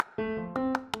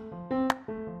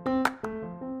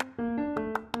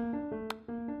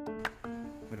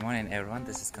morning everyone,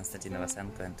 this is Konstantin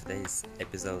Novasenko and today is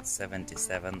episode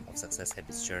 77 of Success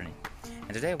Habits Journey.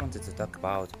 And today I wanted to talk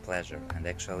about pleasure, and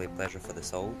actually pleasure for the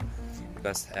soul,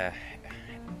 because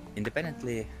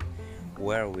independently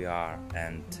where we are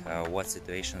and what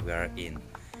situation we are in,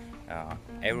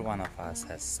 every one of us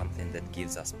has something that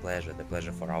gives us pleasure, the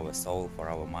pleasure for our soul, for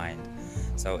our mind.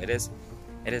 So it is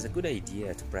a good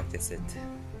idea to practice it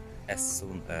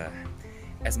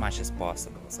as much as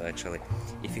possible. So actually,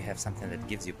 if you have something that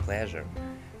gives you pleasure,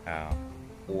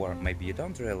 or maybe you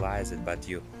don't realize it, but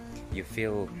you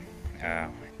feel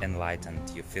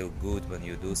enlightened, you feel good when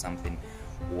you do something,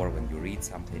 or when you read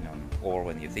something, or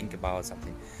when you think about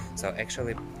something. So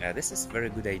actually, this is a very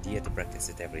good idea to practice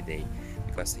it every day,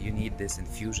 because you need this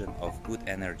infusion of good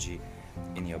energy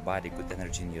in your body, good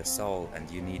energy in your soul, and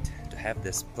you need to have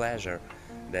this pleasure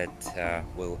that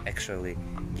will actually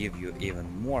give you even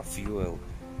more fuel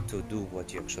to do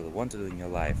what you actually want to do in your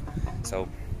life. So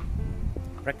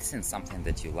practicing something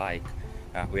that you like,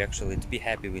 to be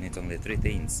happy we need only three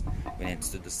things. We need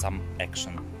to do some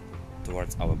action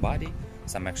towards our body,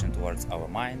 some action towards our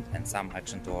mind, and some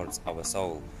action towards our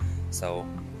soul. So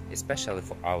especially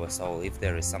for our soul, if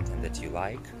there is something that you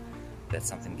like, that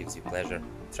something gives you pleasure,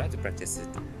 try to practice it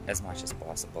as much as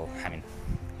possible. I mean,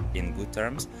 in good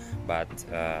terms, but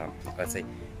let's say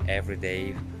every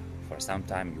day for some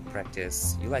time you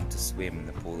practice. You like to swim in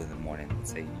the pool in the morning,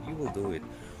 let's say, you will do it.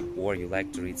 Or you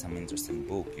like to read some interesting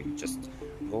book, you just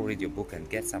go read your book and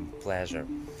get some pleasure,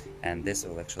 and this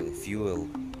will actually fuel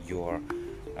your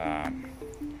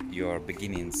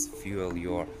beginnings, fuel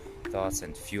your thoughts,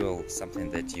 and fuel something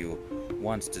that you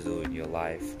want to do in your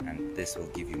life, and this will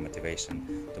give you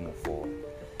motivation to move forward.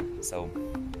 So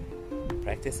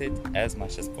practice it as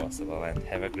much as possible and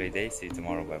have a great day. See you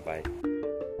tomorrow. Bye bye.